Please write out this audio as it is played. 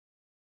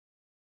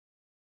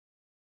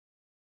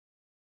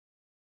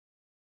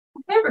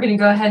Okay, we're going to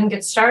go ahead and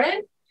get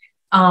started.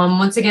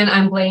 Once again,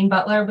 I'm Blaine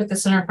Butler with the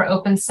Center for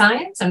Open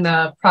Science. I'm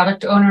the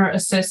product owner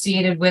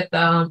associated with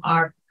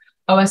our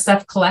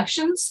OSF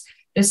collections.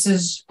 This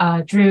is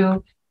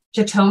Drew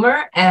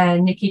Jatomer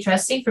and Nikki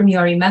Tresti from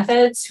URE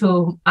Methods,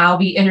 who I'll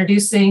be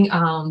introducing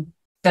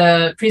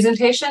the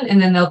presentation,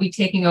 and then they'll be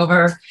taking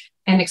over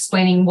and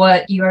explaining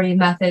what URE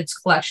Methods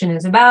Collection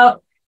is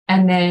about,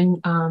 and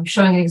then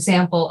showing an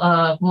example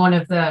of one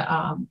of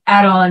the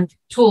add-on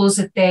tools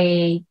that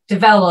they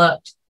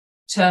developed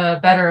to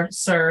better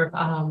serve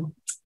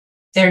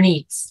their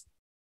needs.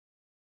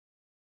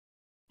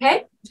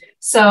 Okay,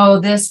 so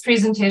this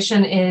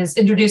presentation is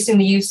introducing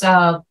the use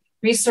of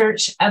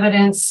research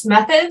evidence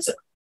methods,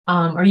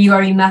 or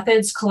URE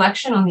Methods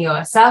Collection on the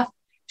OSF,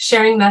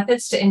 sharing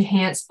methods to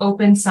enhance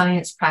open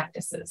science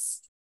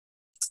practices.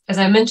 As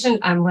I mentioned,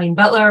 I'm Blaine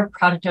Butler,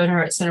 product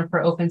owner at Center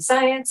for Open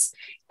Science,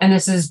 and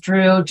this is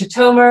Drew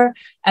Jatomer,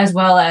 as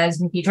well as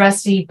Nikki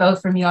Tresti,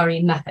 both from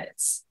URE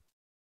Methods.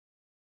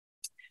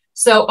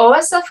 So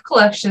OSF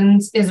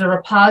Collections is a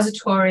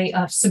repository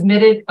of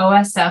submitted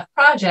OSF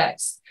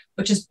projects,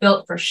 which is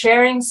built for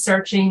sharing,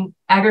 searching,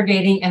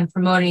 aggregating, and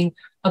promoting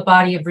a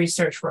body of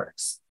research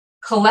works.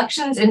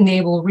 Collections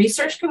enable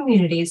research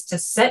communities to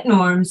set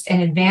norms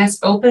and advance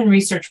open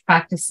research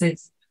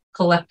practices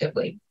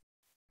collectively.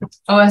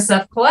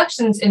 OSF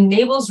Collections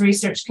enables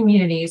research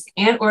communities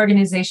and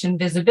organizations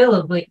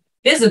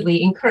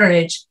visibly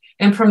encourage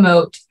and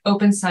promote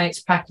open science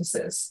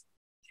practices.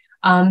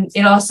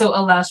 It also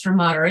allows for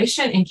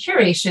moderation and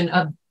curation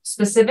of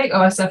specific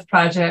OSF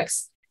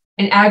projects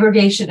and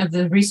aggregation of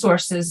the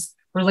resources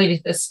related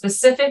to the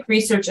specific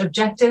research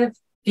objective,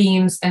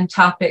 themes, and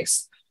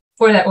topics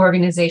for that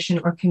organization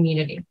or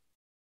community.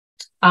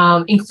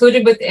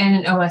 Included within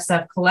an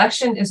OSF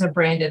collection is a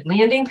branded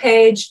landing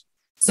page,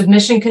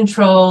 submission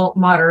control,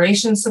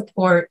 moderation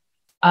support,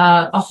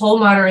 a whole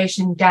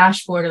moderation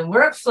dashboard and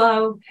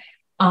workflow,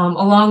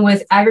 along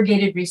with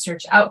aggregated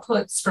research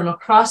outputs from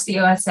across the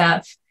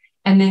OSF,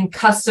 and then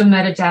custom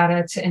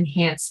metadata to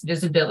enhance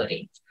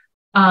visibility.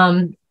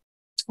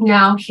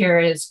 Now here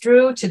is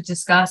Drew to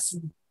discuss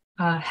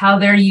how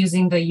they're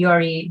using the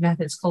URE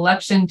Methods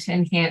Collection to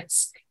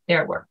enhance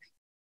their work.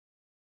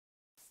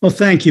 Well,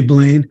 thank you,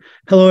 Blaine.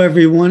 Hello,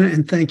 everyone,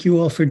 and thank you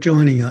all for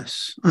joining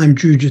us. I'm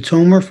Drew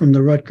Jatomer from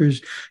the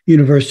Rutgers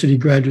University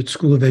Graduate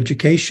School of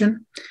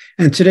Education,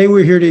 and today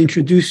we're here to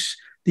introduce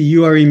the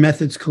URE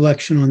Methods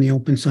Collection on the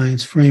Open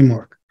Science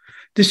Framework.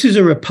 This is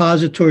a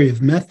repository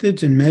of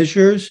methods and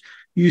measures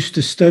used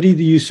to study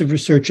the use of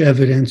research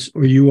evidence,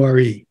 or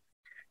URE.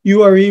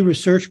 URE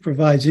research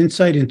provides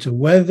insight into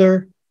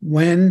whether,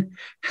 when,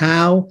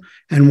 how,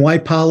 and why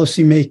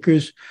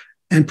policymakers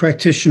and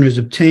practitioners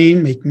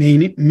obtain, make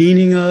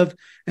meaning of,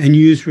 and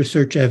use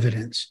research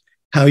evidence,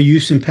 how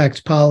use impacts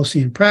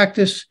policy and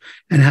practice,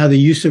 and how the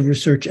use of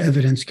research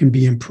evidence can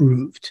be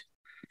improved.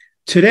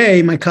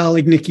 Today, my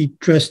colleague Nikki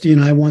Tresti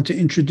and I want to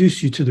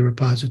introduce you to the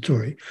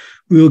repository.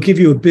 We will give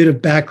you a bit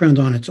of background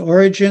on its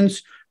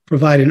origins,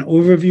 provide an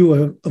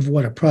overview of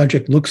what a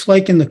project looks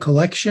like in the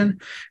collection,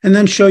 and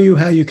then show you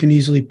how you can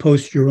easily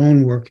post your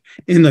own work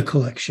in the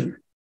collection.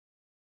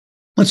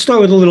 Let's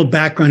start with a little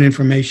background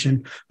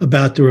information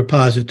about the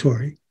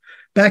repository.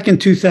 Back in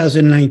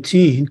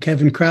 2019,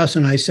 Kevin Krause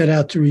and I set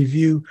out to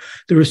review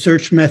the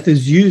research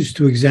methods used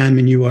to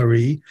examine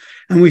URE,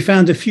 and we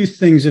found a few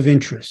things of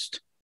interest.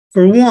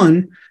 For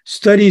one,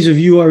 studies of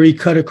URE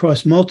cut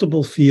across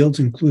multiple fields,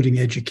 including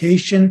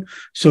education,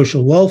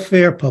 social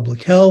welfare,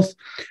 public health,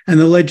 and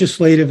the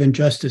legislative and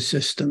justice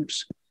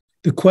systems.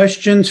 The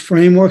questions,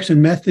 frameworks,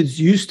 and methods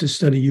used to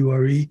study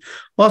URE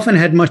often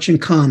had much in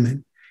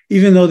common,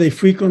 even though they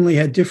frequently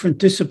had different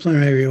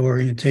disciplinary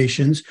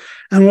orientations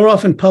and were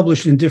often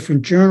published in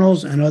different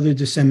journals and other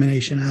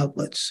dissemination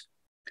outlets.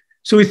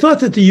 So we thought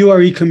that the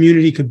URE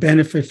community could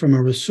benefit from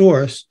a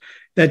resource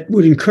that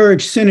would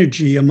encourage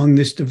synergy among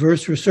this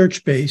diverse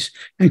research base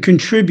and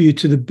contribute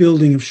to the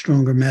building of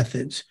stronger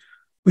methods.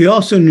 We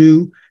also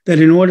knew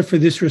that in order for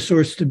this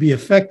resource to be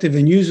effective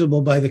and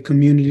usable by the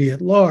community at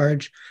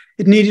large,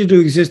 it needed to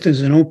exist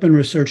as an open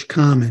research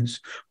commons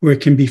where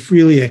it can be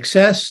freely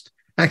accessed,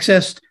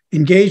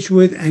 engaged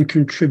with, and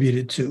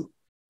contributed to.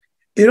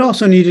 It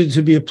also needed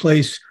to be a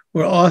place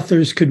where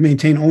authors could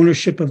maintain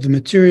ownership of the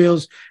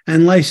materials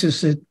and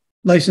license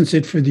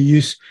it for the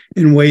use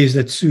in ways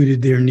that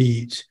suited their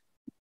needs.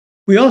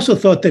 We also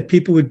thought that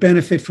people would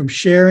benefit from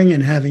sharing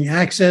and having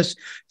access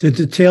to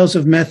details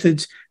of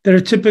methods that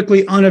are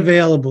typically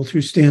unavailable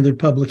through standard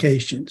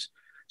publications.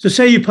 So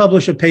say you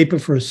publish a paper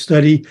for a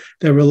study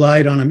that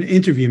relied on an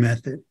interview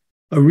method.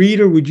 A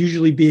reader would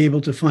usually be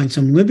able to find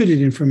some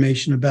limited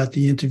information about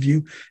the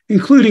interview,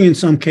 including in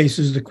some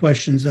cases the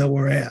questions that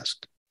were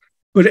asked.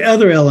 But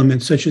other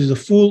elements, such as the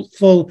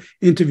full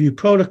interview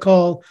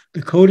protocol,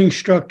 the coding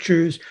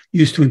structures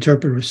used to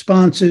interpret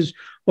responses,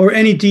 or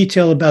any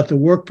detail about the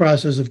work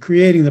process of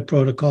creating the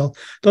protocol,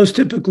 those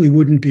typically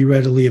wouldn't be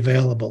readily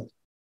available.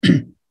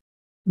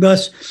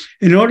 Thus,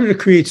 in order to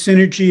create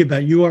synergy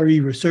about URE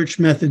research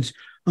methods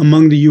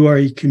among the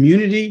URE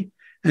community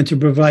and to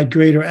provide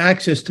greater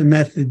access to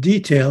method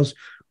details,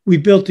 we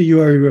built the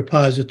URE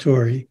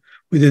repository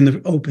within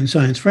the Open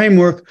Science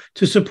Framework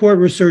to support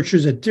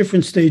researchers at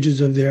different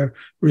stages of their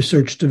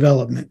research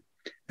development,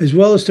 as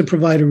well as to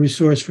provide a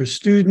resource for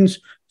students,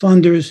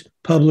 funders,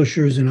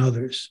 publishers, and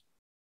others.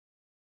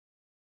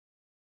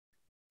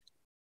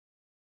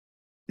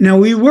 Now,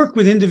 we work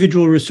with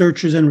individual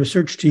researchers and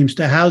research teams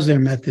to house their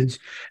methods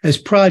as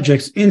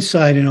projects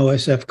inside an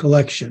OSF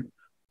collection,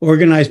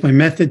 organized by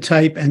method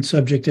type and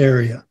subject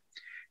area.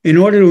 In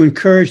order to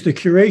encourage the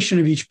curation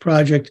of each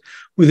project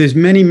with as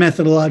many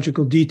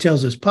methodological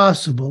details as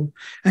possible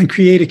and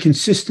create a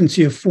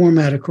consistency of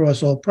format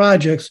across all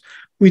projects,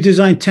 we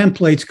designed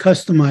templates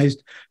customized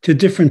to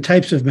different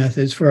types of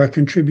methods for our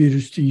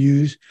contributors to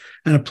use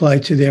and apply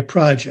to their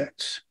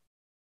projects.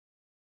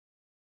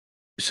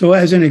 So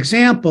as an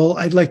example,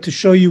 I'd like to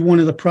show you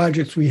one of the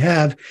projects we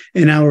have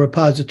in our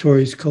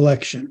repositories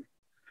collection.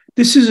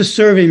 This is a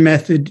survey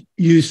method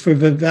used for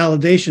the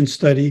validation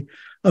study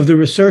of the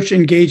Research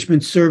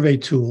Engagement Survey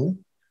Tool,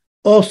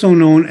 also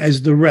known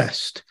as the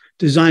REST,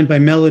 designed by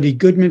Melody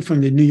Goodman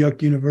from the New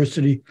York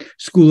University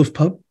School of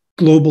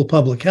Global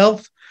Public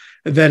Health,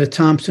 Yvetta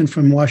Thompson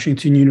from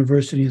Washington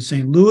University in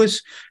St.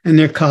 Louis, and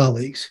their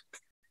colleagues.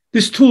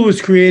 This tool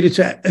was created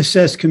to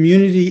assess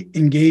community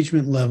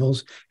engagement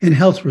levels in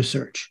health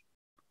research.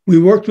 We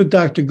worked with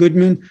Dr.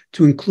 Goodman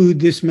to include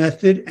this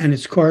method and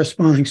its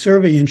corresponding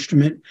survey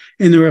instrument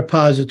in the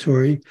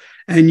repository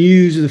and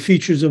use the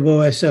features of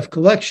OSF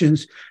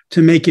collections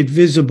to make it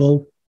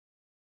visible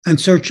and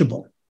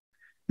searchable.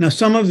 Now,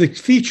 some of the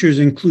features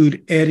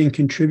include adding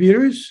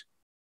contributors,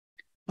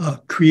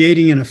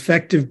 creating an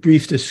effective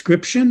brief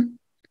description,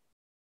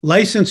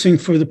 licensing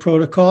for the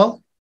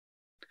protocol,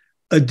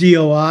 a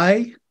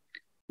DOI,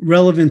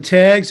 relevant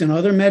tags and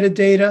other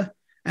metadata,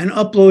 and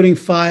uploading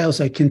files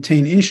that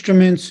contain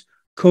instruments,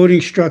 coding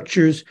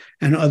structures,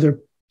 and other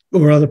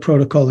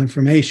protocol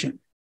information.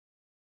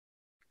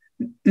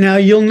 Now,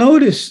 you'll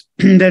notice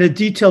that a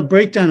detailed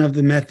breakdown of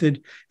the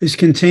method is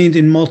contained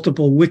in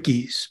multiple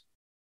wikis,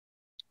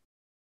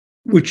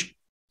 which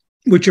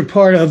are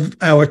part of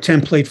our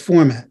template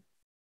format.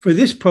 For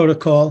this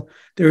protocol,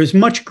 there is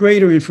much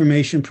greater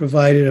information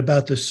provided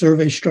about the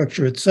survey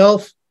structure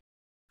itself,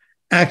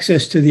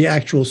 access to the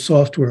actual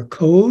software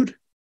code,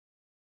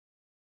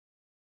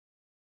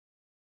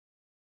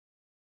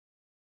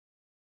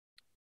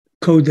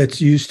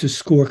 that's used to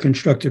score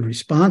constructed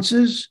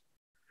responses,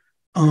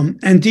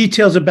 and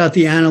details about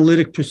the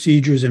analytic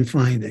procedures and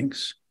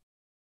findings.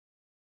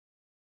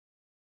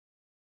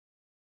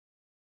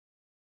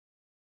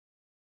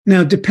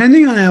 Now,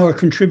 depending on our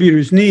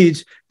contributors'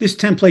 needs, this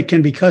template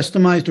can be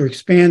customized or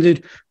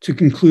expanded to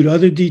include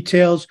other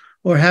details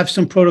or have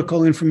some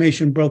protocol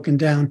information broken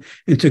down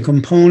into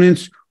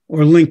components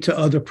or linked to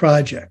other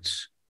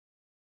projects.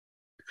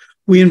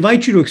 We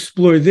invite you to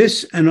explore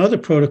this and other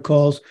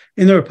protocols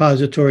in the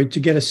repository to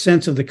get a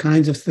sense of the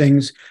kinds of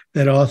things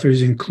that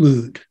authors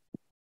include.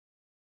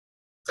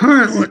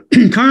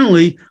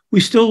 Currently, we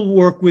still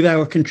work with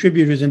our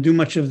contributors and do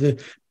much of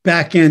the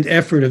back-end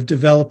effort of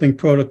developing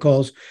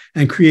protocols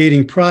and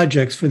creating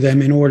projects for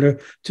them in order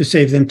to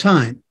save them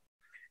time.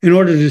 In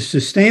order to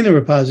sustain the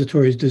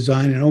repository's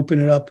design and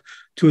open it up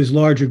to as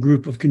large a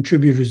group of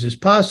contributors as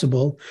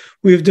possible,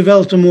 we have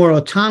developed a more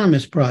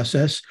autonomous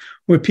process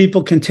where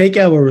people can take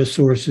our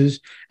resources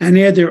and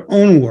add their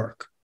own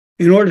work.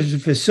 In order to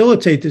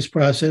facilitate this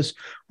process,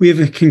 we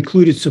have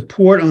included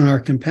support on our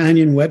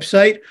companion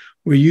website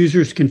where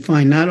users can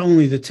find not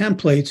only the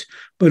templates,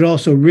 but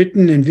also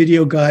written and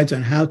video guides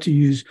on how to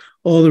use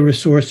all the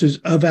resources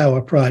of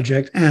our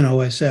project and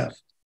OSF.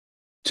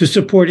 To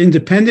support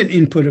independent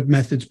input of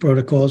methods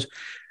protocols,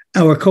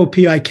 our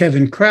co-PI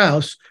Kevin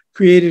Krause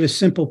created a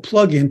simple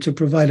plugin to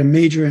provide a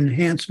major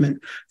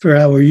enhancement for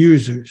our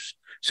users.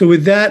 So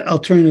with that, I'll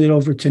turn it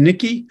over to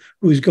Nikki,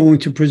 who is going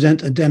to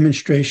present a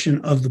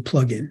demonstration of the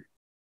plugin.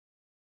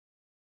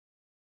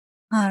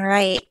 All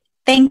right.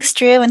 Thanks,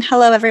 Drew, and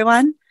hello,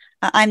 everyone.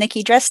 I'm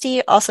Nikki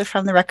Dresty, also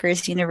from the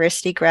Rutgers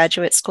University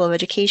Graduate School of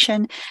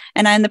Education,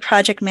 and I'm the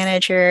project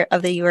manager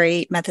of the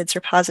URE Methods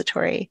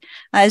Repository.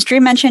 As Drew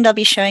mentioned, I'll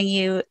be showing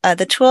you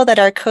the tool that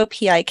our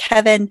co-PI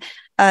Kevin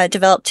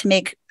developed to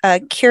make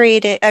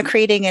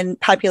creating and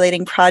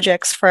populating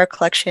projects for our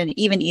collection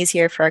even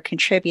easier for our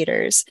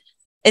contributors.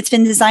 It's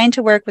been designed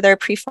to work with our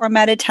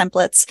pre-formatted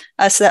templates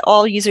so that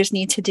all users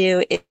need to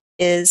do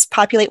is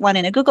populate one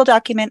in a Google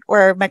document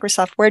or a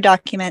Microsoft Word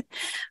document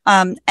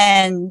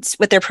and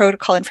with their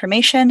protocol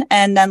information,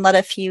 and then let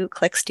a few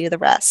clicks do the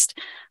rest.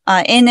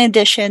 In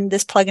addition,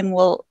 this plugin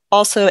will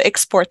also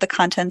export the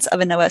contents of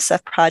an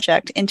OSF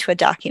project into a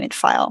document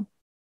file.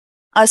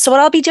 So what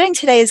I'll be doing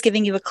today is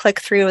giving you a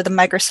click through of the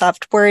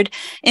Microsoft Word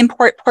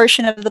import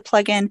portion of the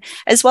plugin,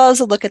 as well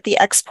as a look at the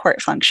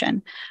export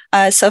function.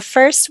 So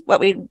first, what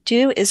we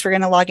do is we're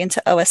going to log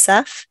into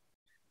OSF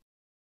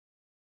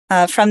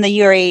from the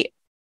URE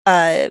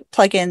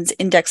plugins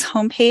index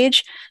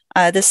homepage.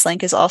 This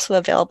link is also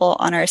available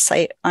on our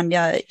site on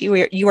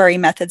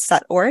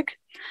uremethods.org.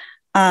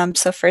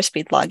 So first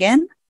we'd log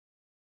in.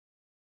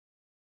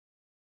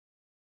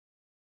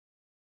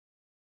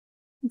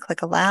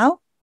 Click allow.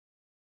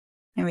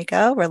 There we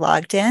go, we're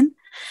logged in.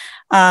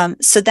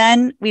 So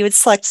then we would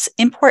select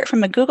import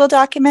from a Google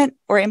document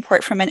or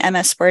import from an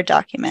MS Word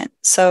document.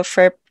 So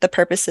for the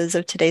purposes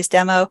of today's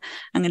demo,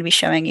 I'm going to be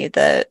showing you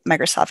the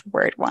Microsoft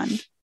Word one.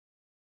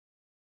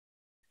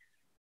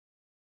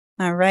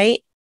 All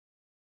right.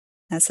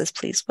 That says,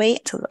 please wait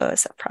until the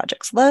OSF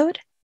projects load.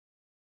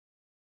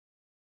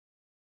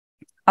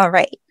 All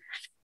right.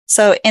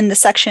 So in the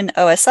section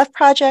OSF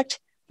project,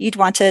 you'd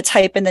want to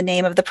type in the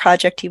name of the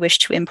project you wish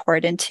to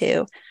import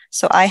into.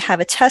 So I have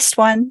a test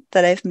one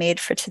that I've made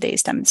for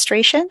today's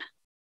demonstration.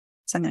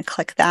 So I'm going to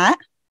click that.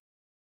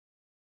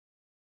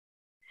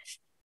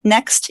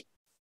 Next,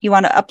 you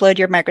want to upload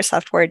your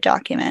Microsoft Word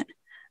document.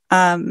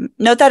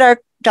 Note that our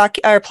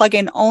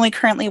plugin only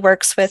currently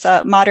works with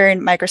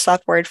modern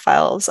Microsoft Word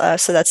files.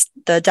 So that's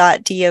the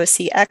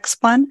 .docx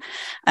one.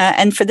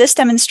 And for this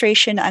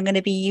demonstration, I'm going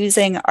to be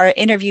using our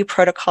interview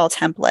protocol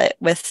template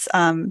with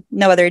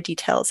no other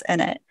details in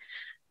it.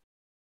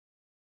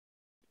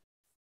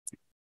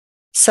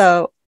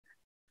 So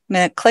I'm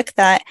going to click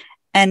that,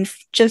 and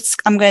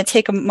I'm going to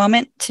take a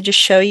moment to just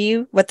show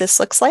you what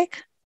this looks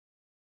like.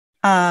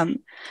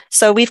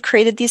 So we've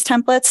created these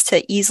templates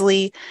to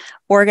easily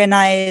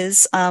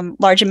organize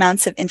large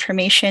amounts of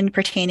information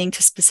pertaining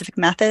to specific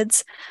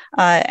methods.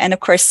 And of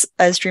course,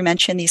 as Drew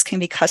mentioned, these can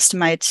be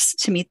customized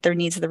to meet the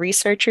needs of the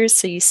researchers.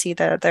 So you see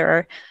that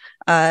there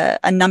are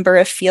a number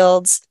of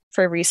fields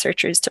for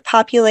researchers to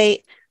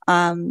populate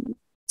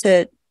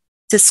to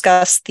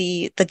discuss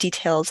the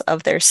details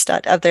of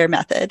their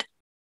method.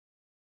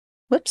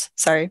 Whoops,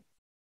 sorry,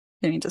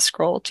 didn't mean to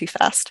scroll too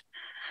fast.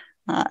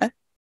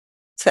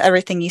 So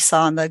everything you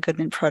saw in the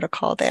Goodman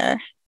protocol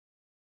there.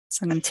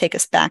 So I'm going to take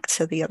us back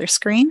to the other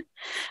screen.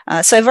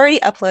 So I've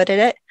already uploaded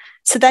it.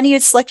 So then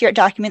you'd select your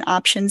document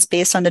options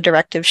based on the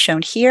directives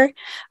shown here.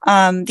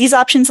 These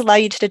options allow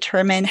you to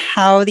determine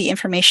how the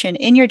information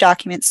in your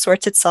document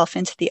sorts itself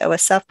into the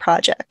OSF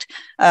project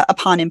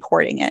upon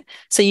importing it.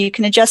 So you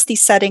can adjust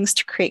these settings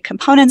to create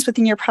components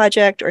within your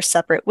project or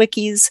separate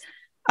wikis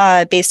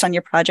based on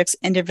your project's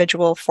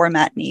individual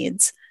format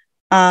needs.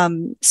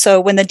 So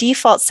when the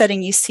default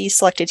setting you see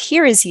selected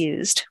here is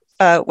used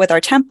with our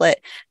template,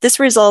 this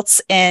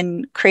results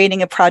in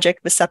creating a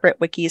project with separate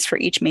wikis for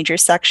each major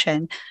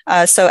section.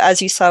 So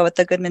as you saw with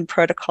the Goodman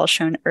protocol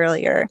shown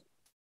earlier.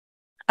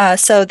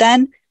 So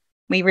then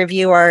we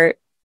review our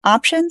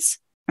options,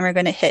 and we're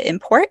going to hit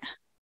import.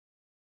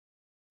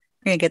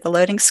 We're going to get the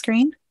loading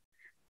screen,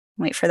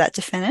 wait for that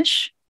to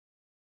finish.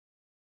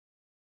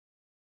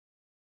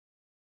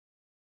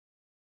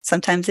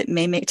 Sometimes it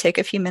may take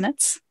a few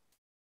minutes.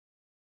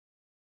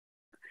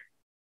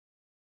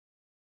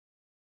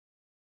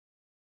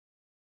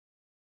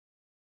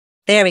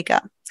 There we go.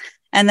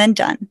 And then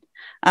done.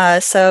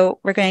 So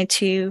we're going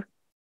to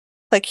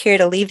click here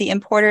to leave the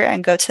importer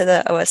and go to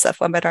the OSF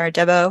webinar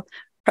demo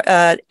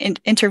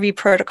interview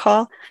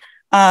protocol.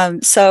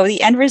 So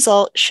the end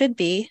result should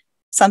be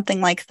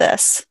something like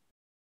this.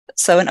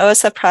 So an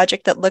OSF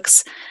project that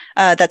looks,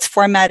 that's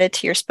formatted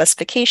to your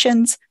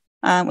specifications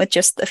with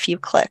just a few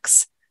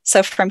clicks.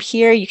 So from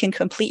here, you can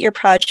complete your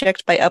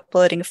project by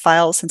uploading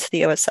files into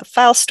the OSF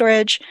file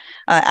storage,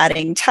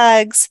 adding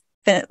tags,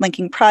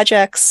 linking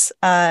projects,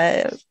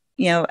 entering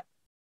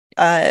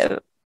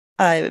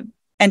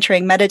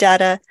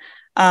metadata,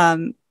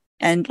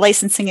 and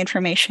licensing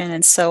information,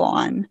 and so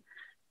on.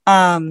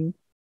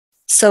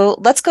 So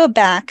let's go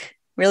back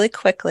really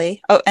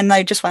quickly. Oh, and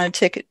I just wanted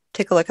to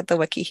take a look at the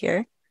wiki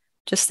here,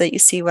 just so that you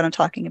see what I'm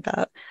talking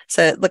about.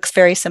 So it looks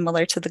very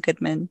similar to the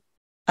Goodman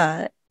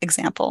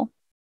example.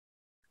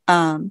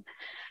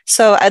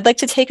 So I'd like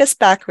to take us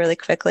back really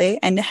quickly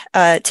and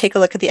take a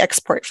look at the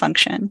export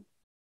function.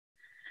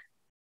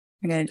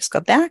 We're going to just go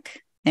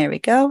back. There we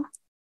go.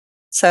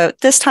 So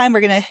this time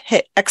we're going to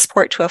hit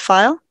export to a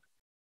file.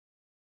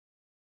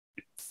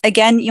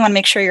 Again, you want to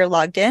make sure you're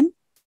logged in.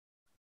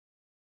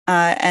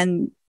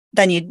 And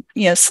then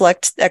you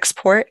select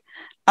export.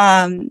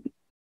 Click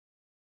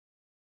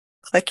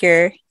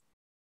your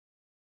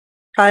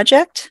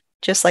project,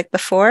 just like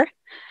before.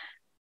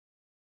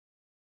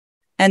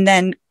 And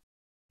then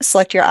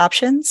select your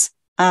options.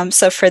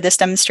 So for this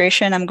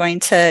demonstration, I'm going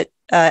to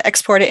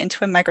export it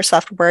into a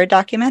Microsoft Word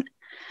document.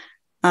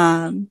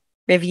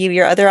 Review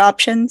your other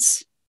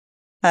options.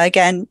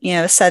 Again,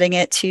 setting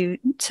it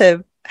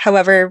to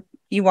however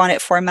you want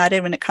it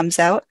formatted when it comes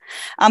out.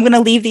 I'm going to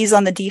leave these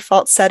on the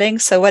default setting.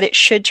 So what it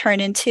should turn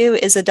into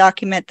is a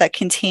document that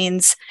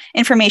contains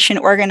information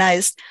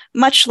organized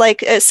much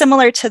like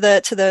similar to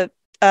the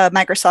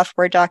Microsoft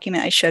Word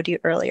document I showed you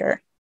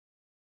earlier.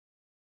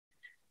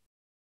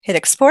 Hit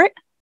export.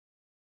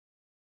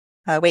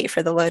 Wait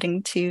for the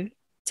loading to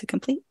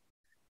complete.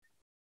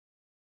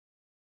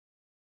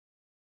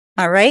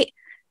 All right.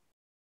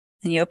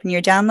 And you open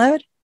your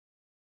download.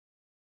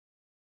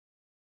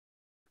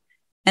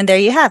 And there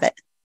you have it.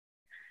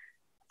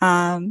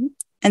 And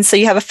so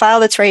you have a file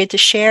that's ready to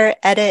share,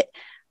 edit,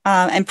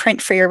 and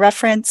print for your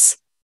reference.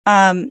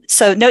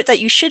 So note that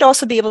you should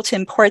also be able to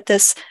import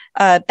this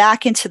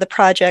back into the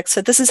project.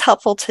 So this is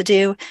helpful to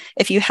do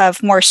if you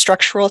have more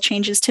structural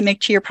changes to make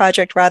to your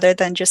project rather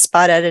than just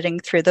spot editing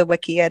through the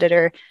wiki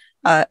editor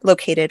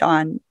located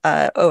on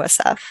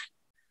OSF.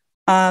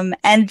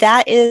 And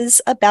that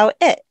is about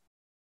it.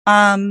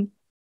 Let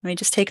me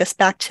just take us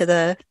back to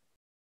the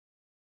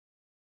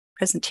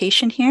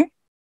presentation here.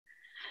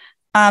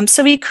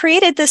 So we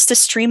created this to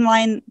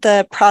streamline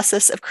the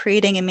process of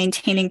creating and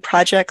maintaining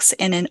projects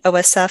in an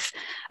OSF,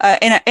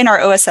 in our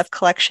OSF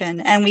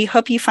collection, and we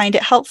hope you find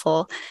it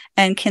helpful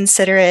and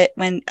consider it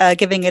when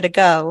giving it a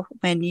go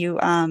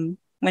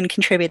when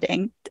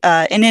contributing.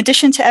 In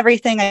addition to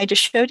everything I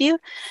just showed you,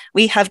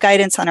 we have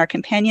guidance on our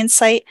companion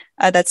site.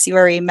 That's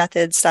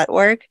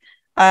uremethods.org,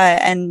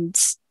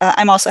 and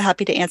I'm also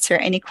happy to answer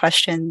any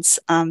questions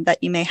that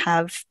you may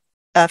have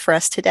for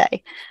us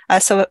today.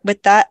 So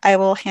with that, I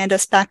will hand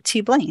us back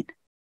to Blaine.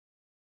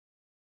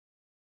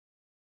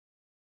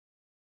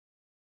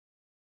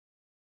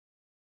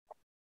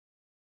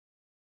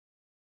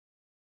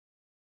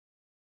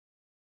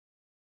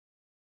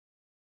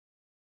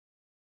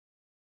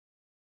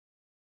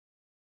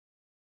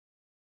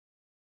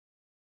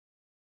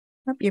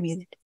 Oh, you're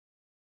muted.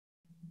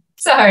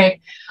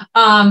 Sorry.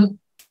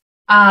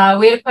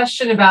 We had a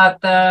question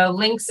about the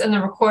links and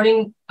the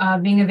recording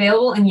being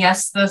available. And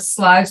yes, the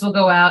slides will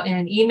go out in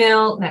an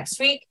email next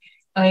week.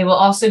 They will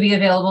also be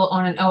available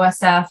on an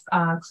OSF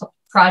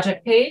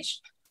project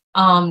page,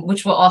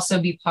 which will also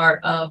be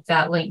part of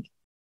that link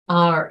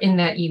or in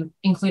that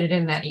included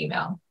in that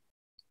email.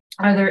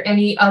 Are there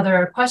any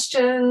other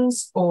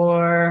questions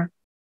or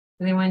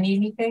does anyone need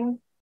anything?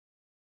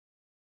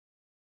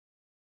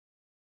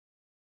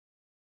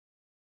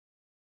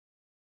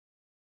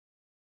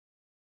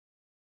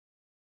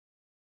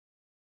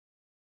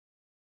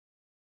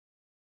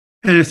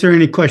 And if there are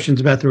any questions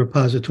about the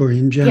repository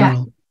in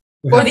general.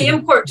 Yeah. Or the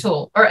import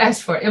tool or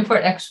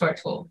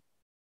import-export tool.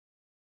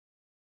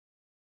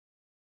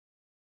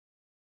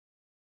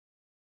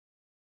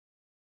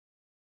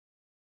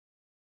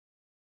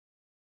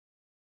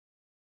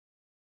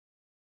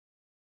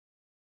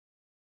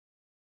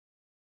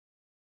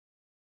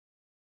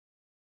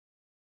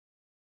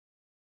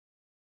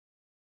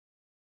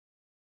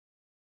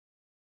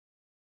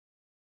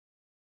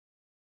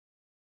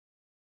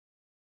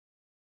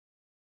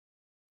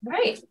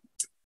 Right.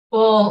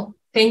 Well,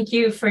 thank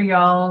you for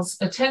y'all's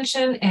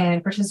attention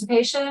and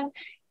participation.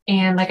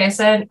 And like I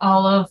said,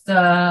 all of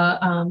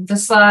the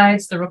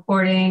slides, the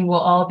recording will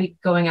all be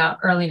going out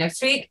early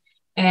next week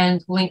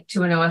and linked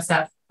to an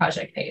OSF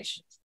project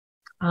page.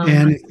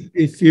 And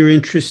if you're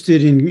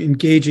interested in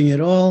engaging at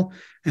all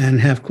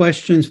and have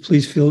questions,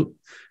 please feel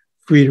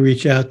free to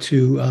reach out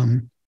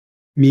to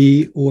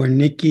me or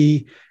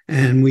Nikki.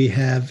 And we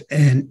have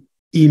an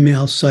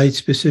email site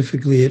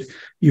specifically at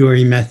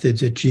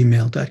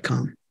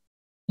uremethods@gmail.com.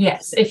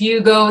 Yes, if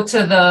you go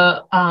to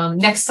the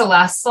next to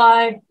last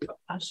slide,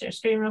 I'll share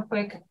screen real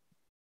quick.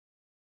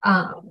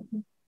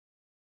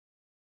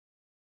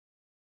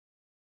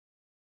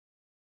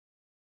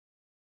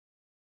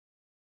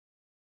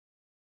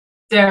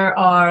 There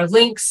are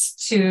links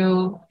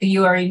to the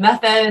URE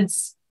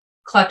Methods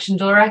collection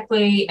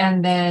directly,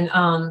 and then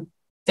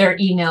their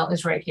email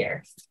is right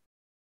here.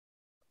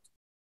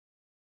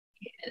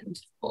 And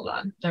hold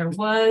on, there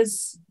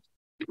was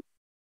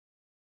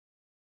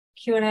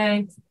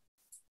Q&A.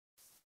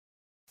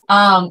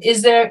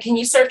 Can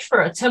you search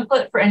for a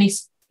template for any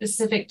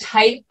specific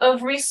type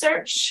of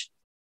research,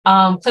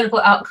 clinical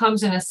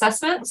outcomes and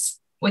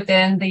assessments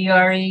within the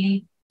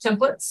URE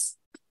templates?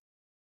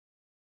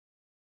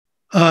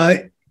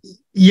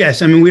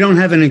 Yes, I mean, we don't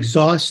have an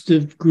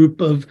exhaustive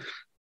group of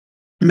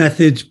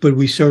methods, but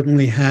we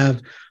certainly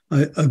have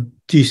a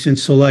decent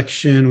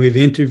selection. We have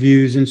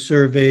interviews and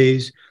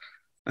surveys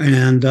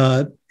and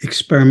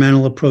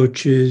experimental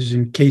approaches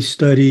and case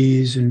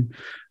studies and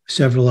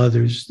several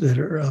others that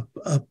are up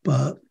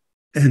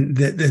and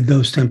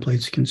those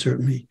templates can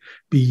certainly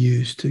be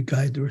used to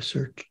guide the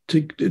research,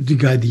 to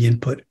guide the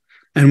input.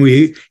 And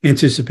we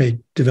anticipate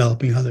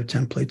developing other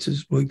templates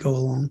as we go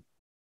along.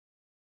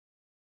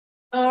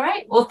 All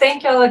right. Well,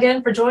 thank y'all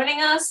again for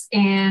joining us.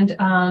 And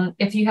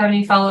if you have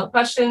any follow-up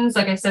questions,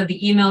 like I said,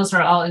 the emails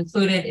are all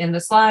included in the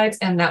slides,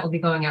 and that will be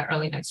going out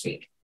early next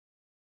week.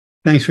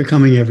 Thanks for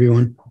coming,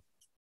 everyone.